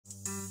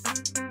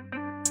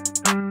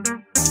It's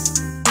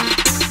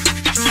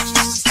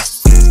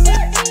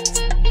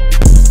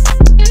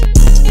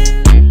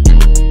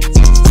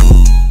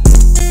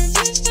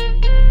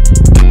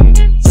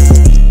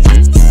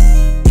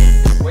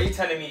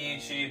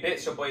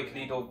your boy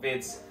AOVO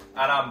Vids,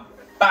 and I'm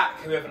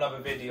back with another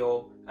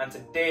video. And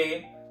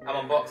today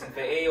I'm unboxing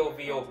the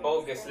AOVO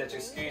Bogist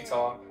electric scooter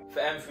for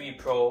M3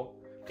 Pro.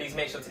 Please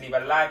make sure to leave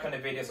a like on the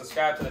video,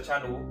 subscribe to the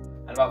channel,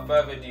 and without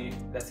further ado,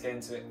 let's get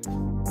into it.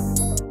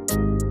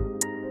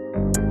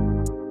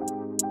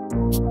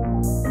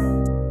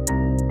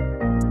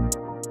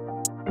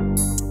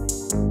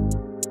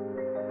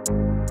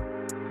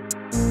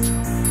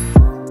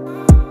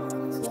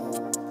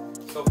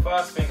 So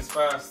first things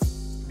first,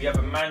 we have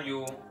a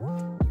manual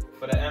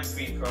for the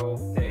M3 Pro,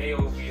 the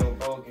AOVO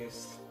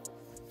Bogist.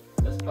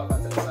 Let's plug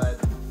that to the side.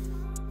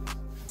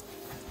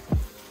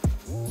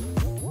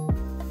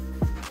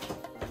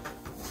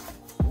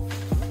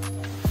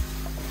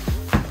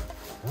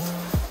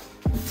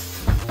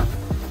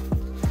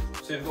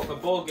 So we've got the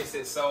Bogist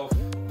itself.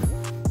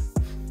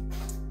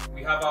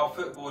 We have our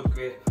footboard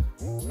grip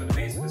for the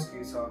base of the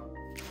scooter.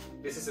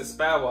 This is a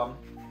spare one.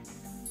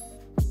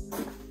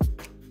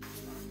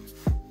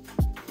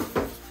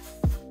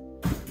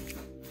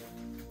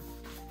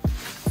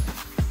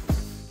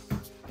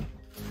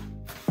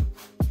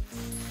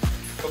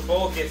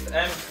 Bogist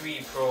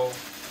M3 Pro.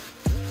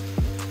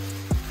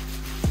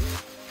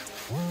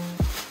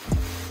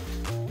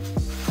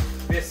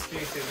 This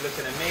scooter is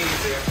looking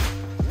amazing.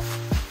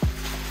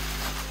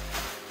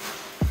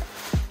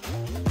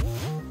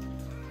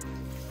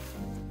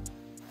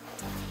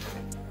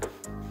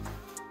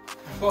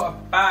 We've got a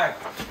bag.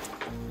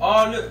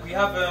 Oh look, we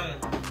have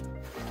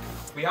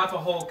a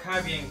whole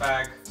carrying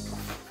bag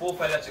for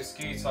the electric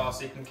scooter,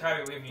 so you can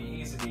carry it with you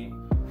easily.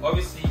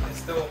 Obviously, you can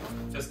still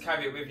just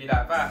carry it with you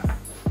like that,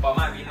 but it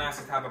might be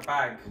nicer to have a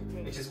bag,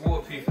 which is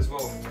waterproof as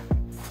well.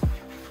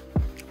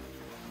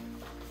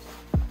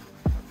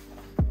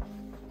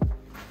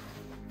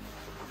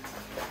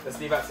 Let's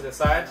leave that to the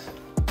side.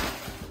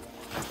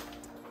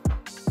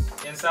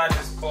 Inside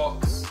this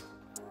box,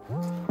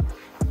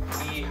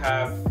 we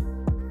have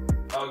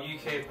our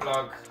UK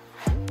plug.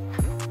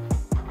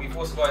 We've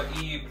also got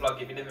an EU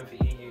plug if you're living for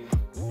EU.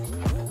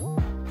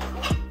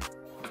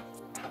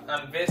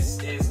 And this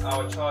is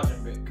our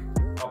charging brick,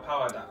 our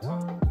power adapter.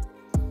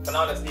 For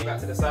now, let's leave that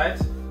to the side.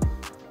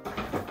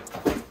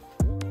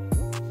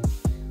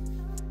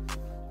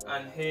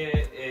 And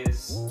here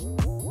is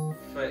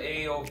for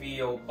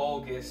AOVO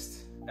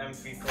Bogist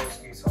M3 Pro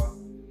scooter.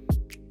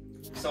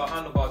 So our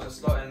handlebars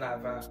just slot in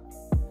like that.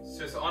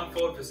 So to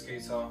unfold the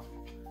scooter,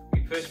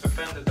 we push the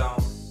fender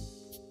down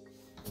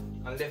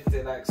and lift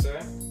it like so.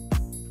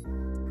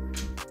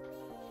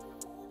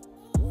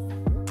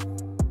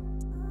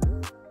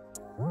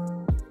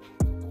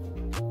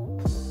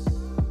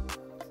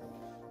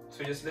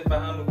 So just lift the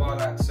handlebar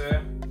like so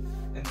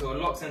until it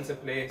locks into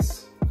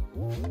place,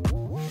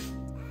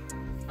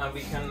 and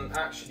we can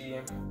actually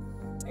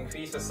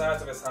increase the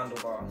size of this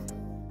handlebar.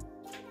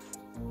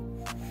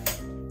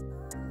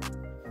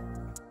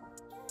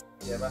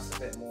 Yeah, that's a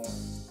bit more,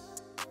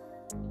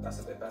 that's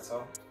a bit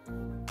better.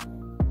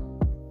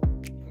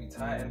 We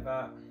tighten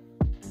that.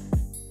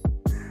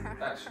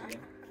 Actually,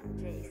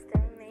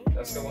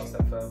 let's go one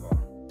step further.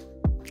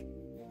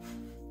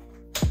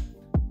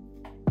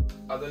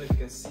 I don't know if you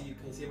can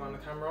see around the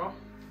camera?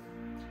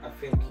 I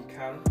think you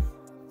can.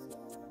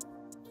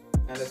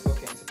 And let's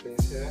lock it into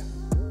place here.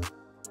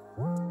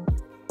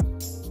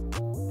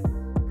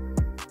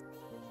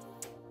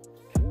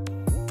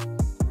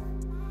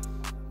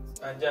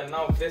 And yeah,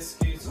 now this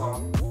scooter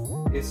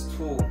is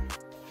tall.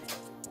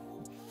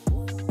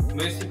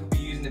 Most people be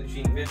using it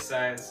between this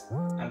size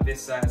and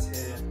this size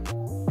here.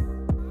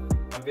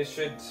 And this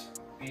should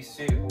be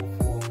suitable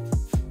for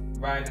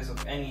riders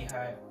of any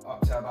height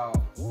up to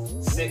about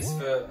 6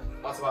 foot,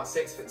 up to about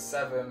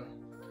 6'7".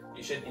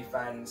 You should be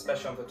fine,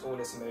 especially on the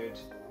tallest mode.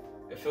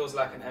 It feels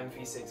like an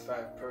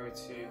M365 Pro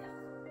too.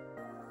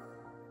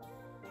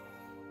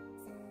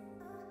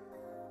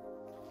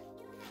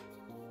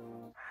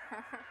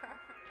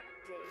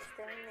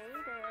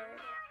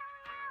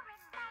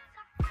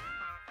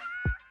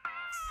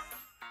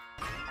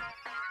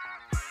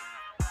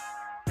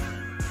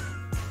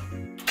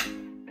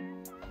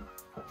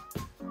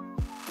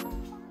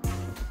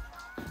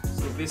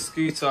 This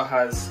scooter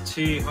has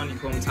 2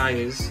 honeycomb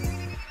tyres.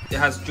 It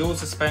has dual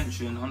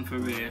suspension on for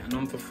rear and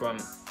on for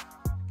front.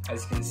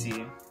 As you can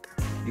see,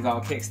 we got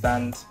our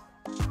kickstand.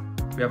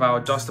 We have our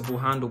adjustable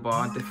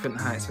handlebar, different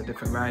heights for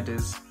different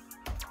riders.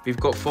 We've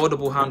got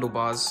foldable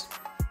handlebars.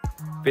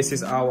 This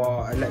is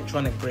our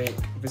electronic brake.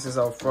 This is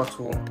our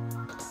throttle.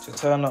 To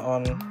turn it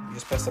on, you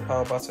just press the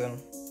power button.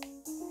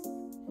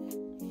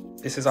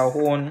 This is our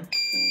horn.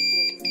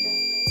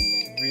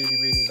 Really,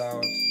 really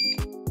loud.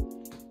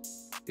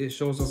 It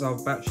shows us our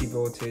battery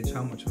voltage,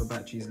 how much of a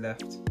battery is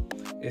left.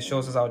 It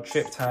shows us our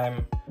trip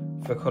time,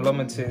 the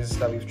kilometers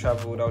that we've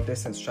travelled, our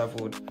distance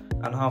travelled,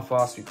 and how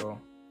fast we go.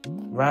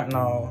 Right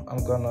now,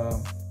 I'm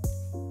gonna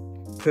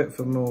put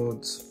the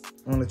modes.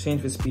 I'm gonna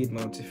change the speed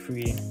mode to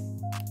 3.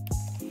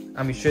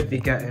 and we should be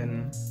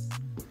getting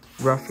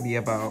roughly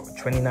about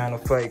 29 or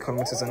 30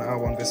 kilometers an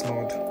hour on this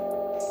mode.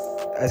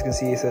 As you can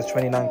see, it says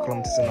 29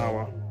 kilometers an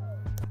hour.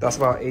 That's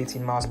about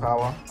 18 miles per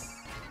hour.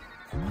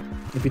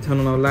 If we turn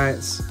on our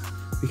lights,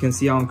 we can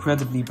see how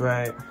incredibly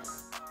bright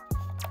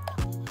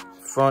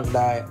front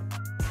light.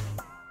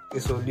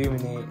 This will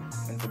illuminate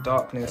in the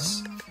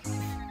darkness.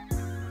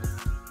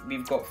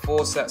 We've got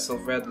 4 sets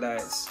of red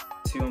lights,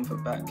 2 on the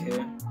back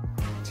here,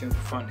 2 on the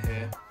front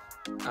here,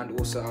 and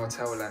also our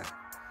tail light.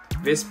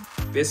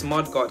 This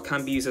mudguard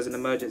can be used as an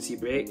emergency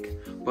brake,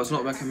 but it's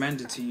not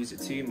recommended to use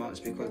it too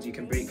much because you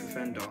can break the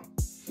fender.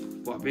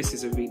 But this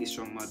is a really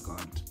strong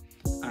mudguard,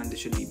 and it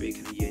shouldn't be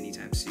breaking you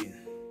anytime soon.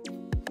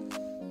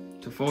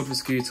 To fold the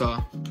scooter,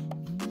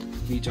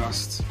 we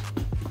just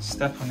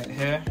step on it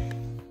here.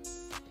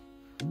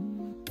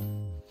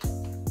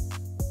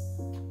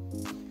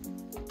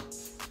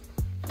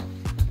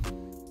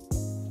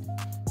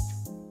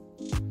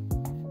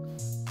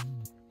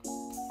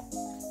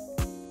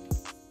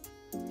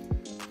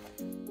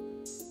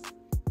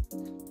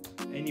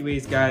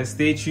 Anyways guys,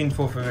 stay tuned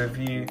for the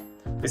review.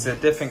 This is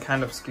a different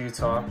kind of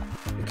scooter.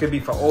 It could be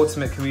for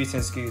ultimate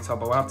commuting scooter,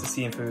 but we'll have to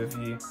see in the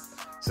review.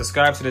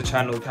 Subscribe to the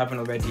channel if you haven't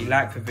already,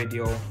 like the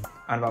video,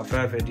 and without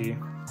further ado,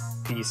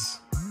 peace.